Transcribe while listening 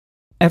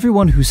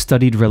Everyone who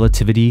studied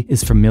relativity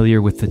is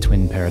familiar with the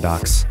twin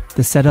paradox,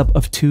 the setup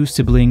of two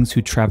siblings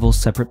who travel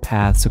separate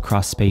paths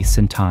across space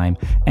and time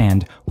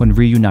and, when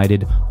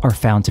reunited, are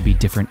found to be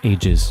different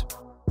ages.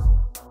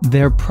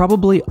 They're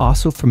probably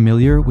also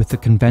familiar with the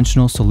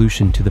conventional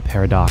solution to the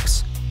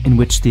paradox, in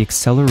which the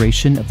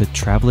acceleration of the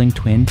traveling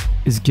twin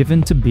is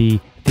given to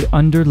be the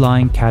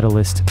underlying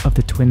catalyst of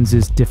the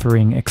twins'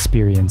 differing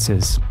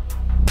experiences.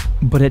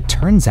 But it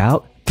turns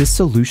out this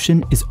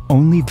solution is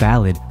only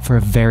valid for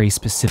a very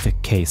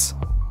specific case.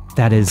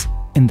 That is,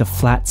 in the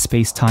flat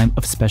spacetime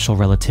of special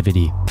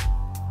relativity.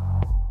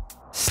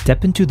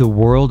 Step into the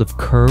world of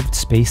curved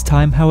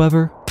spacetime,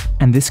 however,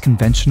 and this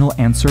conventional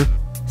answer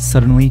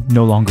suddenly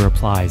no longer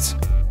applies.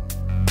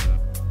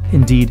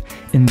 Indeed,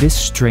 in this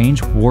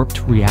strange,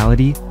 warped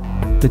reality,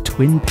 the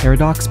twin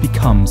paradox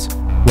becomes,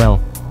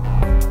 well,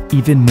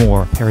 even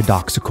more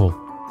paradoxical.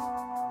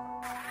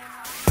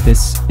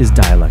 This is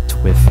Dialect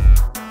with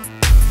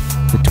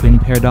the twin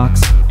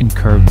paradox in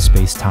curved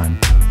spacetime.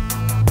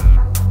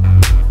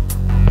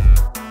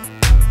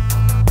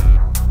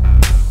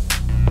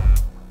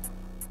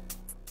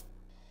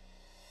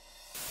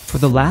 For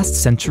the last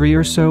century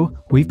or so,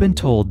 we've been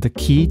told the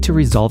key to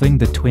resolving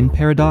the twin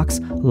paradox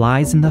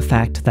lies in the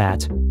fact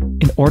that,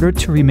 in order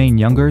to remain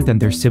younger than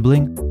their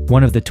sibling,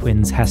 one of the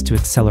twins has to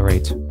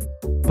accelerate.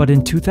 But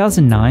in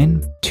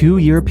 2009, two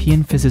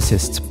European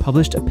physicists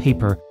published a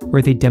paper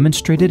where they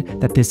demonstrated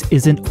that this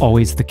isn't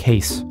always the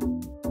case.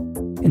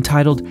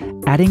 Entitled,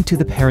 "Adding to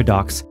the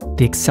Paradox,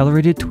 the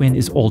Accelerated Twin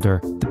is Older,"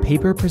 the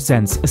paper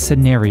presents a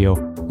scenario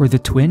where the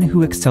twin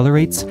who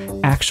accelerates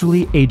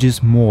actually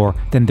ages more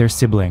than their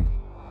sibling.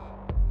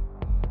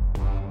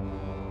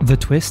 The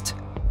twist?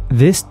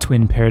 This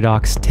twin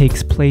paradox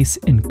takes place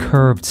in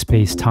curved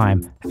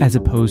spacetime, as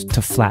opposed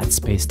to flat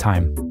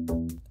spacetime.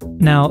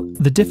 Now,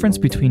 the difference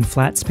between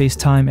flat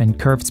spacetime and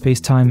curved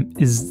spacetime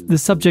is the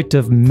subject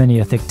of many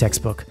a thick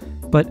textbook.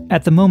 But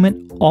at the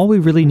moment, all we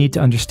really need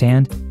to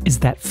understand is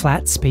that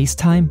flat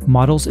spacetime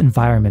models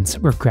environments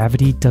where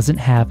gravity doesn't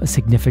have a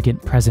significant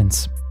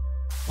presence,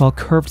 while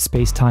curved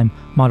spacetime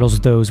models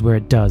those where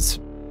it does.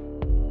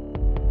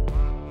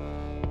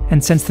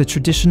 And since the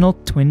traditional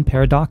twin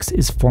paradox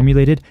is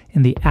formulated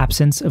in the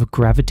absence of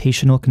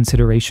gravitational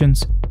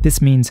considerations,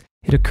 this means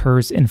it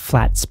occurs in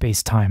flat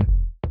spacetime.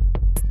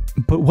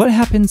 But what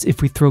happens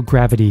if we throw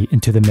gravity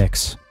into the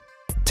mix?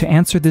 To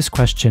answer this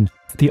question,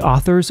 the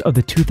authors of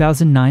the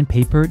 2009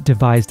 paper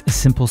devised a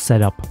simple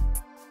setup.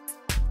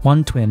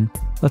 One twin,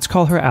 let's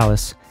call her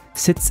Alice,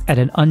 sits at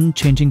an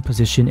unchanging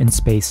position in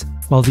space,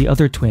 while the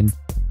other twin,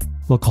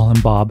 we'll call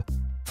him Bob,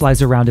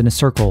 flies around in a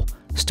circle,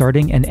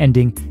 starting and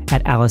ending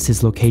at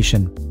Alice's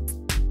location.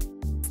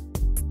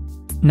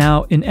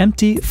 Now, in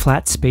empty,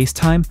 flat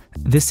spacetime,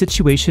 this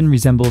situation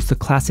resembles the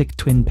classic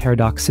twin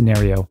paradox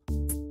scenario.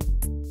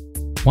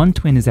 One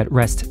twin is at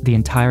rest the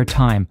entire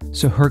time,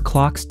 so her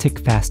clocks tick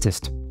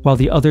fastest, while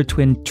the other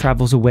twin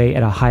travels away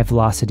at a high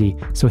velocity,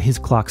 so his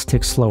clocks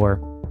tick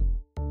slower.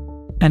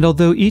 And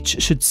although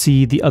each should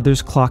see the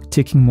other's clock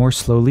ticking more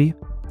slowly,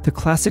 the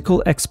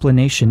classical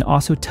explanation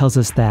also tells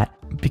us that,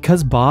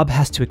 because Bob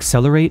has to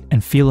accelerate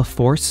and feel a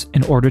force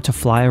in order to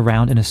fly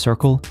around in a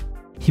circle,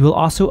 he will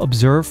also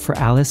observe for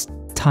Alice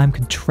time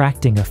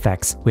contracting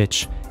effects,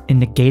 which, in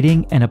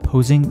negating and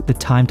opposing the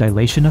time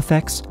dilation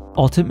effects,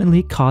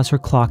 ultimately cause her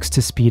clocks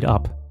to speed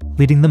up,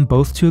 leading them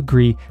both to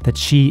agree that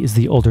she is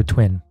the older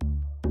twin.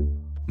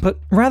 But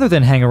rather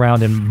than hang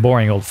around in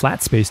boring old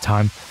flat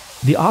spacetime,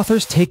 the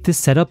authors take this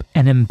setup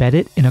and embed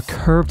it in a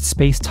curved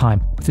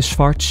spacetime with a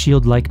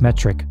Schwarzschild-like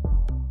metric.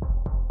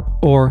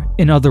 Or,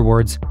 in other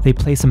words, they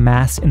place a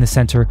mass in the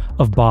center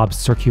of Bob's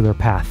circular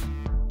path.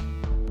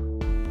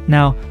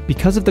 Now,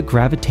 because of the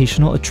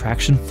gravitational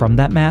attraction from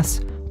that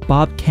mass,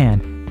 Bob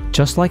can,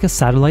 just like a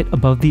satellite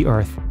above the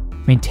Earth,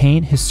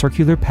 maintain his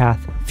circular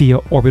path via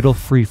orbital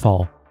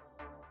freefall.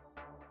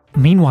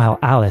 Meanwhile,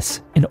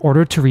 Alice, in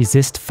order to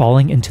resist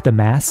falling into the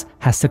mass,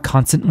 has to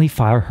constantly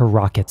fire her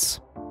rockets.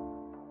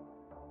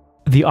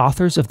 The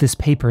authors of this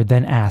paper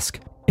then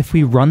ask, if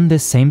we run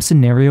this same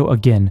scenario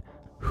again,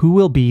 who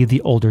will be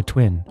the older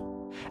twin?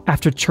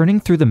 After churning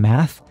through the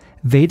math,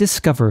 they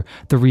discover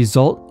the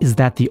result is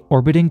that the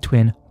orbiting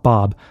twin,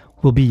 Bob,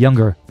 will be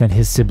younger than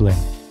his sibling.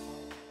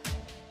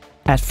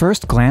 At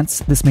first glance,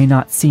 this may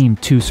not seem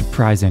too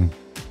surprising.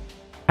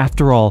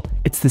 After all,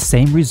 it's the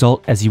same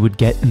result as you would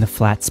get in the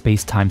flat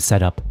spacetime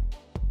setup.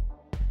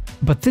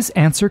 But this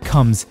answer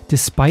comes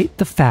despite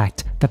the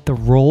fact that the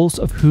roles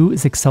of who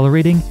is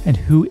accelerating and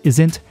who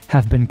isn't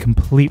have been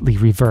completely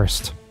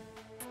reversed.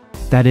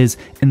 That is,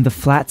 in the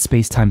flat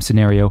spacetime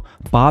scenario,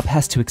 Bob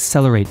has to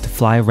accelerate to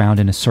fly around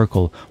in a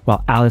circle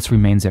while Alice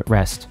remains at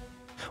rest.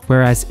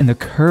 Whereas in the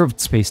curved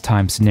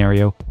spacetime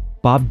scenario,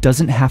 Bob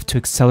doesn't have to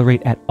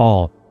accelerate at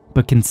all,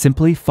 but can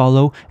simply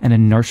follow an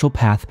inertial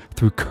path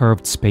through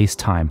curved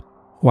spacetime,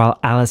 while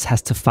Alice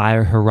has to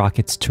fire her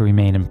rockets to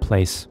remain in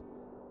place.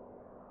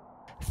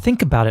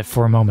 Think about it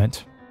for a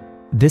moment.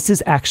 This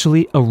is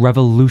actually a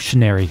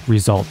revolutionary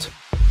result.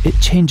 It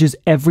changes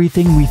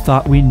everything we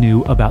thought we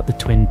knew about the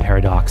twin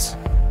paradox.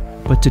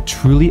 But to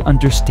truly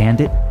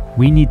understand it,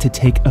 we need to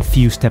take a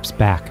few steps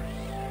back.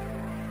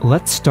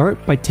 Let's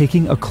start by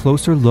taking a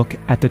closer look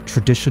at the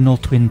traditional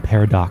twin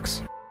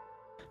paradox.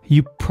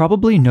 You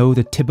probably know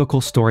the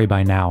typical story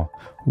by now.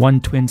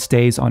 One twin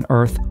stays on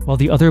Earth while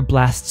the other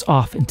blasts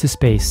off into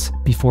space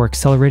before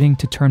accelerating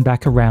to turn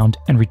back around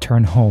and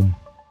return home.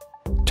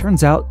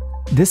 Turns out,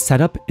 this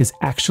setup is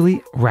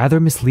actually rather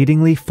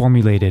misleadingly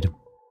formulated.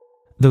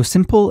 Though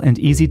simple and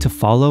easy to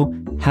follow,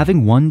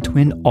 having one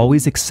twin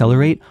always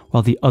accelerate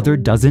while the other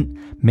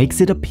doesn't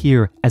makes it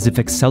appear as if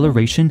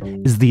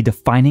acceleration is the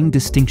defining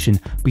distinction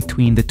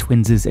between the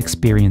twins'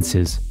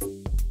 experiences.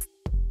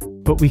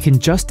 But we can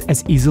just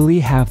as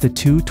easily have the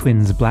two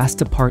twins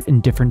blast apart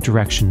in different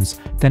directions,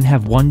 then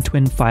have one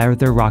twin fire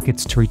their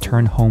rockets to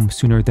return home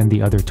sooner than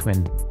the other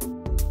twin.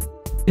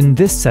 In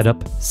this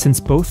setup, since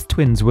both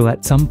twins will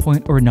at some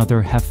point or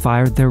another have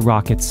fired their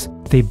rockets,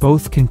 they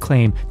both can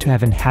claim to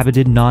have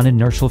inhabited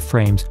non-inertial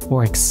frames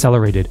or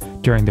accelerated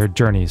during their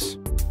journeys.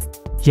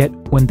 Yet,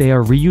 when they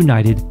are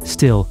reunited,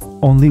 still,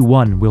 only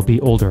one will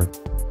be older.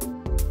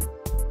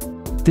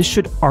 This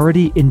should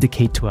already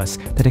indicate to us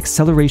that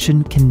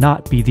acceleration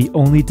cannot be the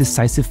only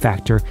decisive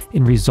factor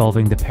in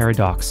resolving the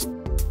paradox.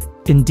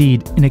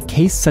 Indeed, in a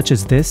case such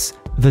as this,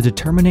 the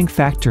determining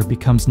factor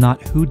becomes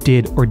not who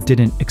did or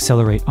didn't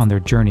accelerate on their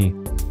journey,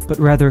 but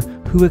rather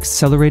who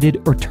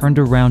accelerated or turned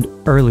around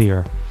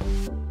earlier.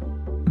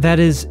 That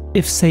is,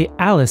 if say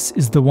Alice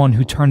is the one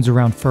who turns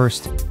around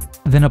first,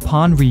 then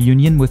upon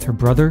reunion with her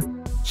brother,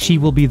 she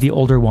will be the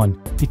older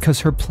one, because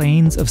her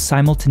planes of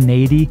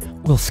simultaneity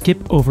will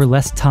skip over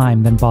less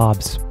time than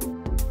Bob's.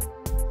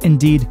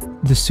 Indeed,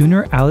 the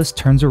sooner Alice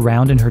turns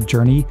around in her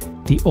journey,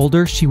 the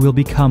older she will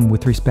become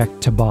with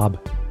respect to Bob.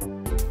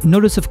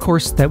 Notice, of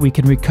course, that we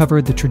can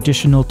recover the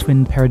traditional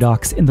twin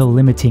paradox in the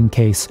limiting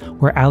case,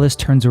 where Alice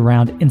turns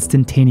around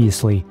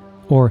instantaneously,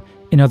 or,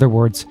 in other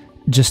words,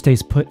 just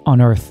stays put on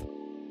Earth.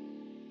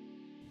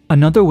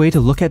 Another way to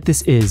look at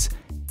this is,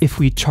 if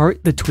we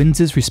chart the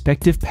twins'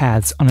 respective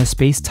paths on a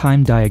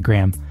space-time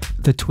diagram,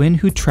 the twin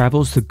who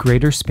travels the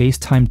greater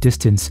space-time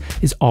distance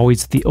is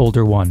always the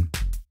older one.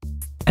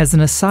 As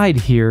an aside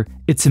here,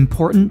 it's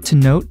important to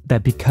note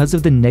that because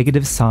of the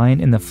negative sign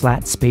in the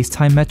flat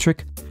space-time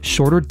metric,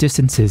 shorter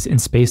distances in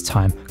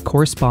space-time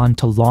correspond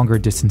to longer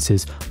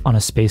distances on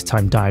a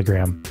space-time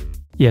diagram.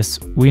 Yes,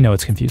 we know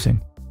it's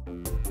confusing.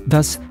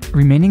 Thus,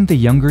 remaining the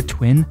younger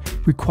twin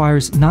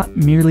requires not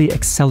merely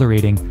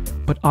accelerating,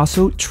 but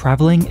also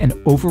traveling an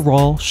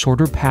overall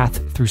shorter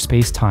path through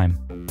space-time.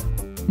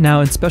 Now,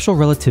 in special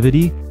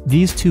relativity,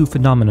 these two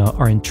phenomena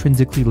are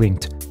intrinsically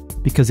linked,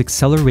 because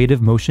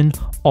accelerative motion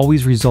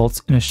always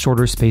results in a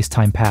shorter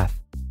space-time path.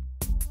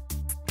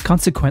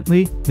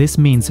 Consequently, this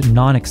means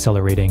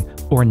non-accelerating,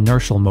 or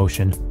inertial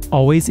motion,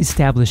 always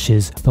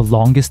establishes the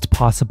longest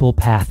possible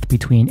path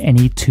between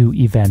any two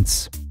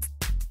events.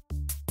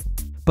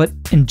 But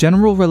in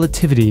general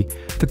relativity,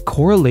 the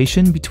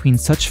correlation between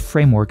such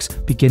frameworks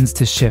begins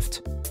to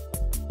shift.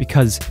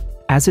 Because,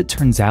 as it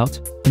turns out,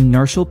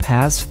 inertial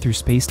paths through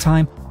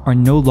spacetime are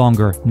no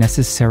longer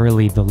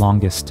necessarily the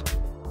longest.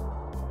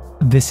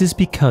 This is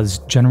because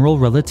general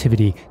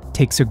relativity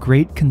takes a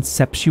great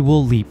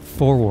conceptual leap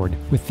forward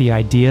with the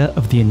idea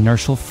of the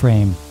inertial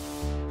frame.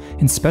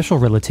 In special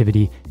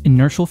relativity,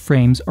 inertial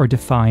frames are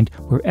defined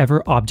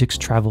wherever objects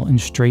travel in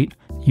straight,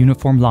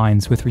 uniform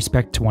lines with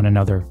respect to one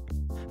another.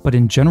 But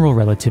in general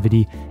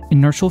relativity,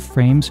 inertial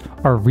frames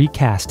are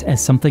recast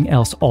as something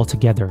else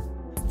altogether,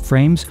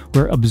 frames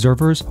where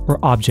observers or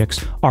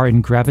objects are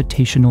in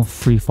gravitational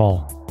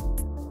freefall.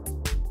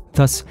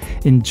 Thus,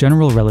 in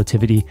general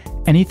relativity,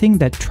 anything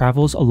that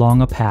travels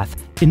along a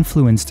path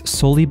influenced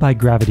solely by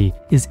gravity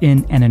is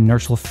in an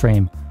inertial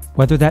frame,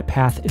 whether that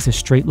path is a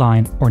straight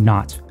line or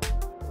not.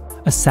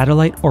 A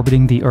satellite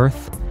orbiting the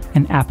Earth,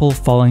 an apple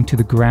falling to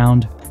the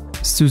ground,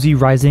 Susie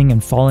rising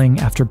and falling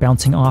after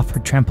bouncing off her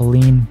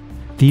trampoline.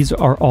 These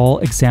are all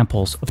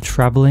examples of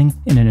traveling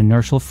in an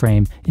inertial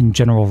frame in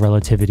general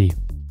relativity.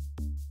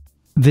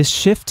 This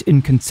shift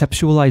in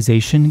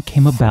conceptualization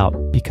came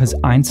about because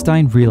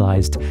Einstein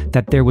realized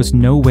that there was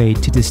no way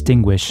to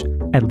distinguish,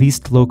 at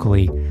least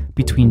locally,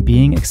 between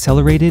being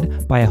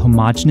accelerated by a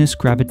homogeneous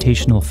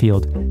gravitational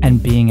field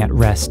and being at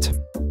rest.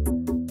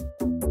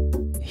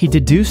 He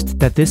deduced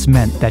that this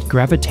meant that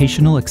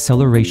gravitational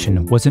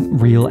acceleration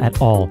wasn't real at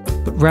all,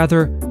 but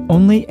rather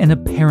only an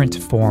apparent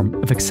form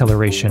of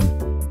acceleration,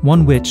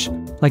 one which,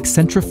 like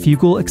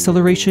centrifugal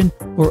acceleration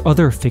or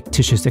other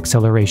fictitious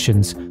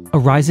accelerations,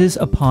 arises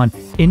upon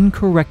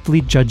incorrectly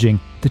judging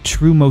the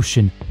true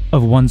motion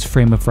of one's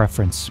frame of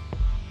reference.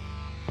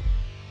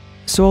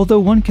 So although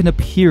one can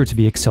appear to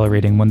be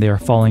accelerating when they are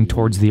falling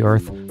towards the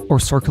Earth or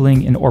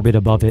circling in orbit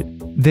above it,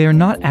 they are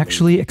not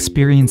actually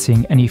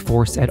experiencing any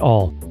force at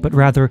all, but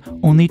rather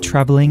only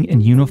traveling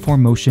in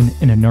uniform motion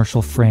in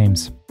inertial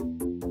frames.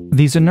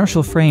 These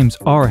inertial frames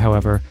are,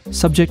 however,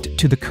 subject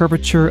to the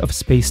curvature of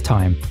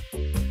space-time.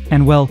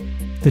 And well,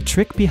 the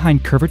trick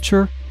behind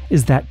curvature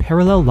is that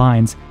parallel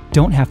lines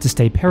don't have to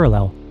stay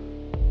parallel.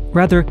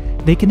 Rather,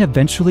 they can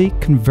eventually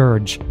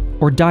converge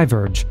or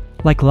diverge,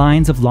 like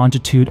lines of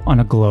longitude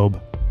on a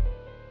globe.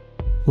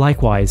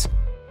 Likewise,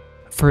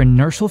 for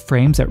inertial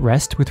frames at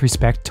rest with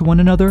respect to one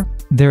another,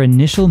 their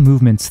initial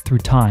movements through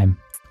time,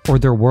 or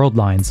their world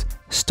lines,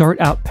 start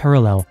out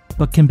parallel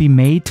but can be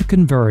made to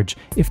converge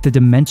if the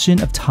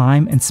dimension of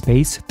time and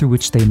space through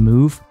which they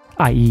move,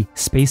 i.e.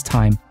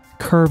 spacetime,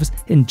 curves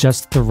in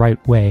just the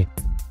right way.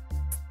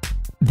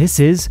 This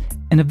is,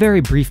 in a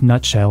very brief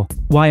nutshell,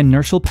 why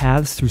inertial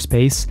paths through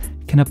space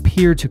can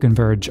appear to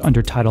converge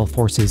under tidal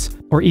forces,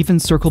 or even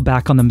circle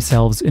back on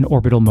themselves in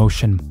orbital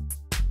motion.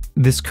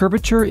 This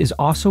curvature is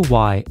also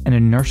why an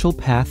inertial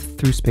path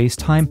through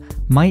spacetime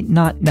might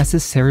not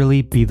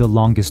necessarily be the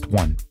longest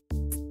one.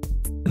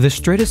 The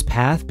straightest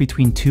path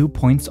between 2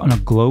 points on a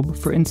globe,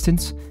 for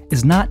instance,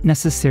 is not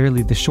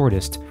necessarily the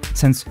shortest,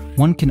 since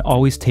one can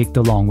always take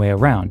the long way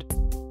around.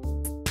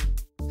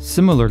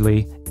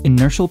 Similarly,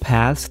 inertial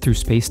paths through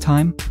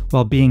spacetime,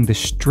 while being the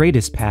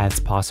straightest paths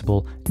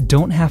possible,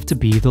 don't have to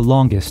be the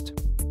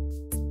longest.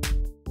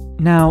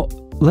 Now,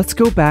 let's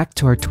go back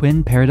to our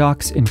twin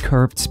paradox in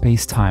curved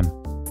spacetime.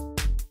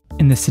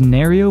 In the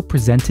scenario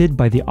presented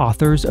by the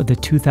authors of the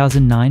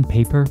 2009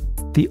 paper,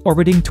 the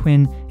orbiting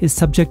twin is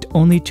subject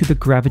only to the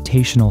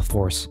gravitational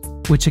force,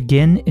 which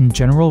again in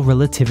general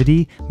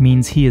relativity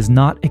means he is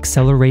not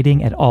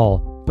accelerating at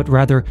all, but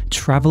rather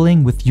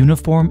traveling with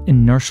uniform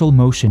inertial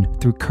motion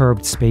through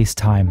curved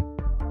spacetime.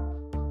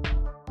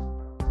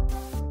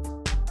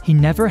 He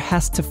never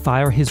has to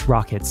fire his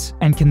rockets,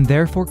 and can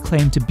therefore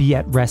claim to be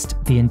at rest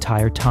the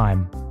entire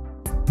time.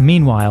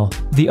 Meanwhile,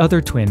 the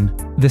other twin,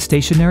 the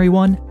stationary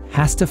one,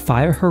 has to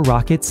fire her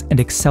rockets and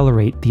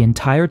accelerate the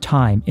entire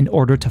time in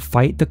order to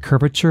fight the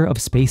curvature of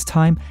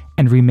spacetime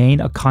and remain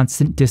a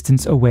constant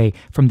distance away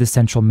from the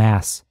central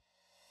mass.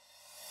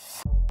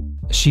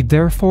 She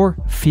therefore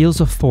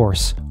feels a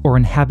force or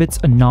inhabits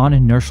a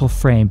non-inertial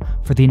frame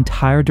for the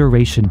entire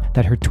duration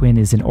that her twin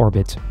is in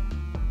orbit.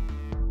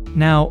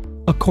 Now,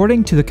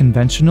 according to the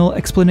conventional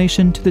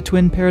explanation to the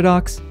twin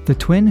paradox, the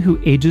twin who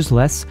ages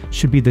less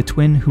should be the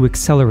twin who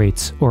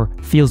accelerates or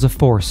feels a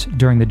force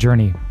during the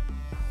journey.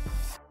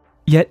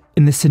 Yet,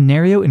 in the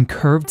scenario in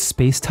curved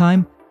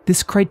spacetime,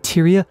 this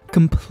criteria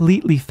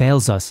completely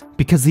fails us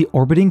because the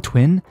orbiting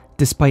twin,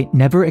 despite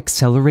never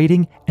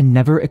accelerating and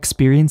never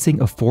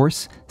experiencing a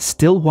force,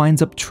 still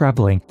winds up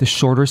traveling the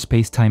shorter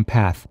spacetime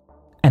path,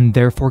 and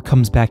therefore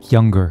comes back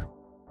younger.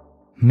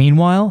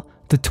 Meanwhile,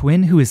 the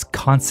twin who is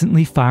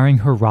constantly firing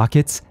her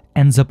rockets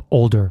ends up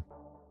older.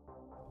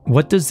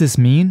 What does this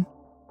mean?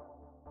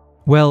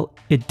 Well,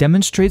 it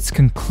demonstrates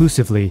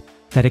conclusively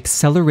that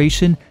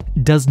acceleration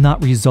does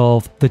not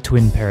resolve the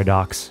twin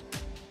paradox.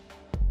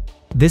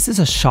 This is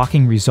a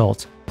shocking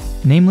result,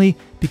 namely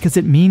because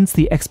it means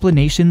the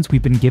explanations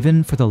we've been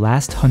given for the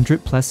last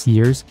 100+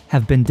 years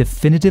have been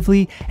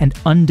definitively and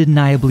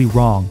undeniably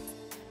wrong,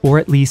 or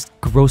at least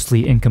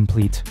grossly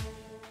incomplete.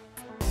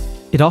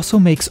 It also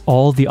makes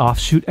all the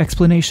offshoot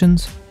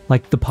explanations,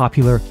 like the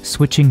popular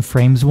switching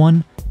frames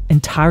one,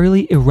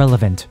 entirely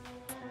irrelevant.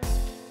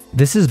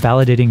 This is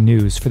validating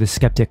news for the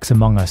skeptics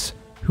among us,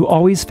 who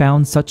always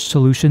found such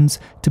solutions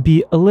to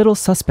be a little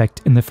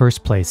suspect in the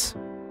first place.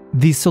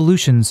 These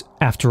solutions,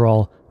 after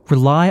all,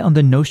 rely on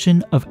the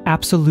notion of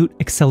absolute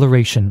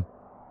acceleration,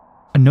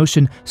 a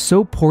notion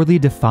so poorly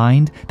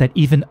defined that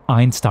even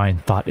Einstein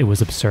thought it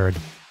was absurd.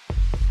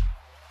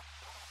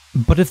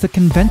 But if the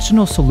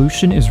conventional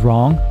solution is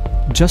wrong,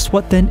 just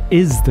what then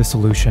is the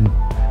solution?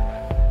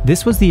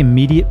 This was the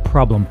immediate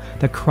problem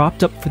that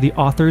cropped up for the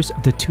authors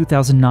of the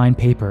 2009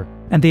 paper,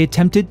 and they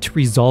attempted to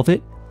resolve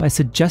it by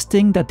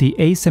suggesting that the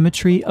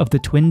asymmetry of the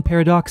twin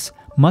paradox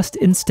must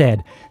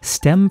instead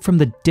stem from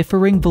the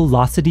differing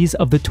velocities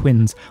of the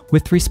twins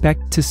with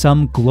respect to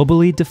some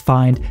globally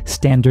defined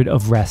standard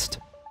of rest.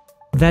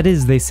 That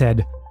is, they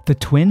said, the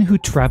twin who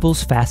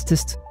travels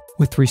fastest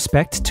with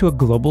respect to a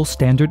global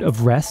standard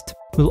of rest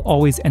will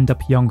always end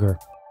up younger,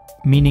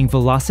 meaning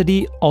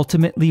velocity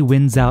ultimately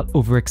wins out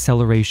over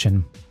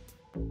acceleration.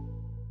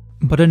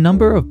 But a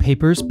number of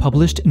papers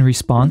published in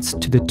response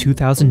to the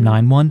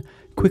 2009 one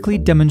quickly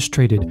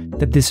demonstrated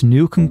that this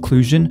new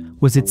conclusion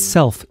was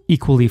itself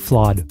equally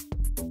flawed.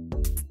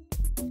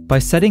 By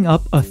setting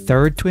up a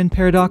third twin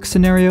paradox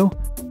scenario,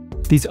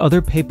 these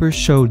other papers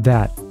showed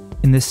that,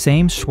 in the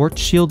same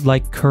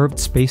Schwarzschild-like curved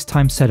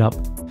spacetime setup,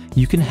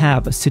 you can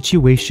have a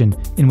situation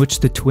in which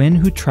the twin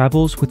who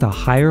travels with a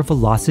higher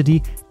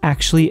velocity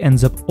actually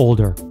ends up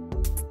older.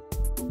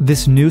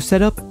 This new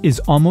setup is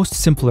almost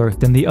simpler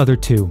than the other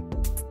two.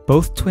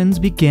 Both twins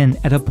begin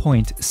at a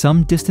point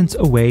some distance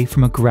away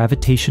from a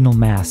gravitational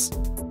mass,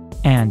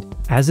 and,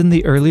 as in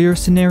the earlier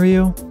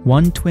scenario,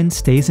 one twin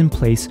stays in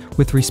place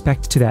with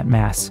respect to that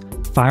mass,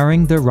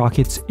 firing their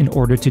rockets in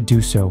order to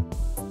do so.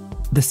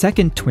 The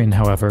second twin,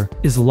 however,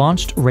 is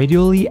launched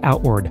radially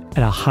outward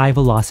at a high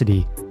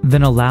velocity,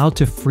 then allowed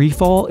to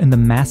freefall in the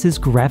mass's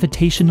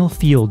gravitational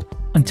field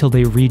until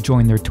they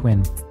rejoin their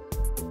twin.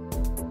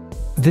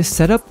 This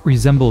setup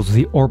resembles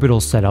the orbital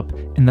setup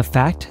in the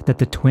fact that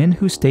the twin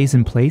who stays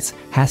in place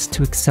has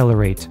to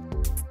accelerate,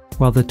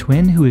 while the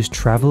twin who is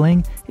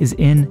traveling is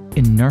in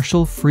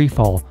inertial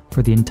freefall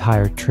for the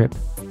entire trip.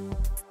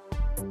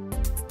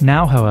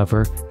 Now,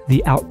 however,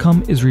 the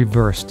outcome is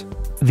reversed.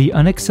 The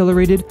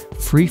unaccelerated,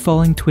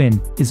 free-falling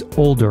twin is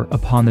older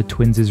upon the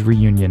twins'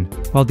 reunion,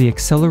 while the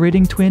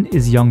accelerating twin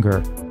is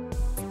younger,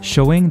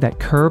 showing that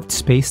curved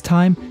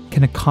spacetime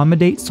can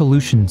accommodate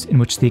solutions in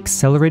which the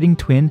accelerating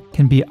twin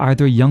can be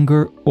either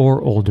younger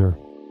or older.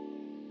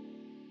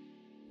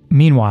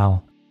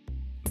 Meanwhile,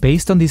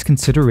 based on these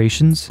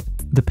considerations,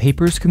 the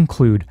papers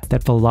conclude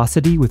that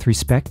velocity with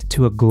respect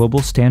to a global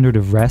standard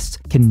of rest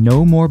can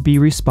no more be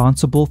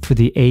responsible for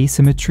the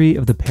asymmetry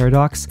of the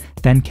paradox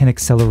than can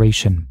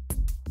acceleration.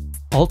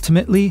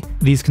 Ultimately,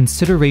 these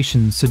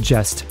considerations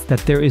suggest that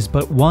there is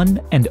but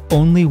one and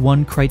only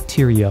one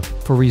criteria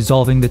for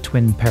resolving the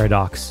twin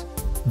paradox,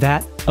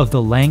 that of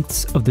the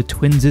lengths of the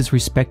twins'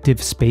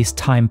 respective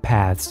space-time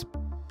paths.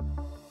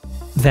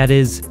 That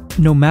is,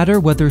 no matter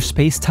whether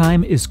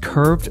space-time is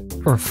curved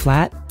or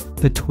flat,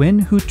 the twin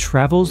who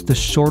travels the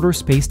shorter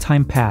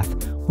space-time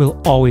path will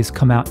always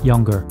come out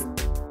younger.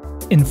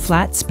 In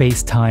flat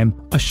space-time,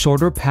 a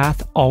shorter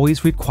path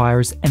always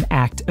requires an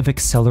act of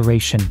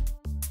acceleration.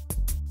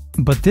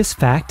 But this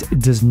fact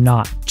does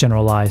not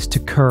generalize to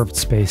curved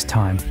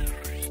space-time,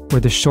 where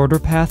the shorter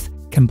path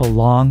can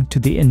belong to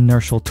the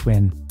inertial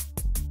twin.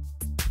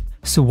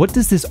 So what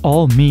does this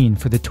all mean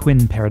for the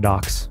twin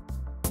paradox?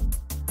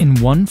 In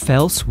one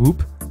fell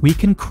swoop, we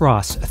can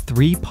cross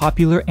three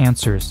popular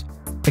answers: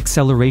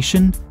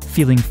 acceleration,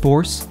 feeling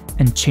force,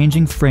 and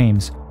changing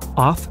frames,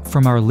 off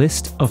from our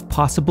list of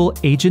possible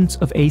agents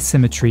of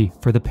asymmetry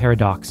for the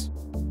paradox.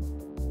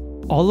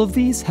 All of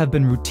these have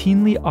been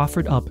routinely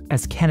offered up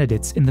as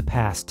candidates in the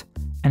past,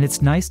 and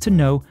it's nice to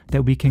know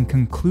that we can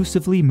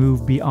conclusively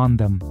move beyond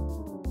them.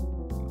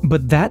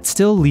 But that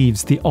still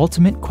leaves the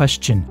ultimate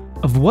question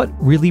of what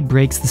really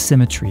breaks the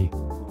symmetry,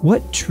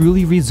 what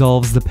truly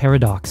resolves the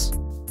paradox.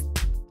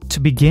 To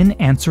begin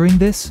answering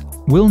this,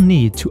 we'll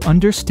need to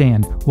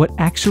understand what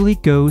actually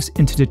goes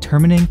into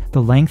determining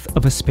the length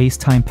of a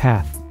space-time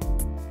path.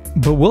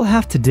 But we'll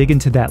have to dig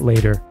into that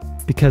later,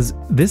 because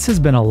this has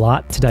been a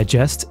lot to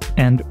digest,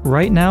 and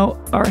right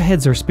now our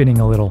heads are spinning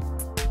a little.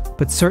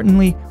 But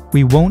certainly,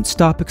 we won't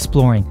stop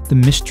exploring the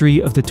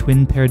mystery of the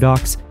twin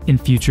paradox in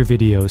future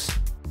videos.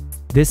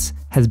 This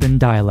has been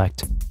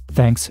Dialect.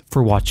 Thanks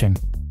for watching.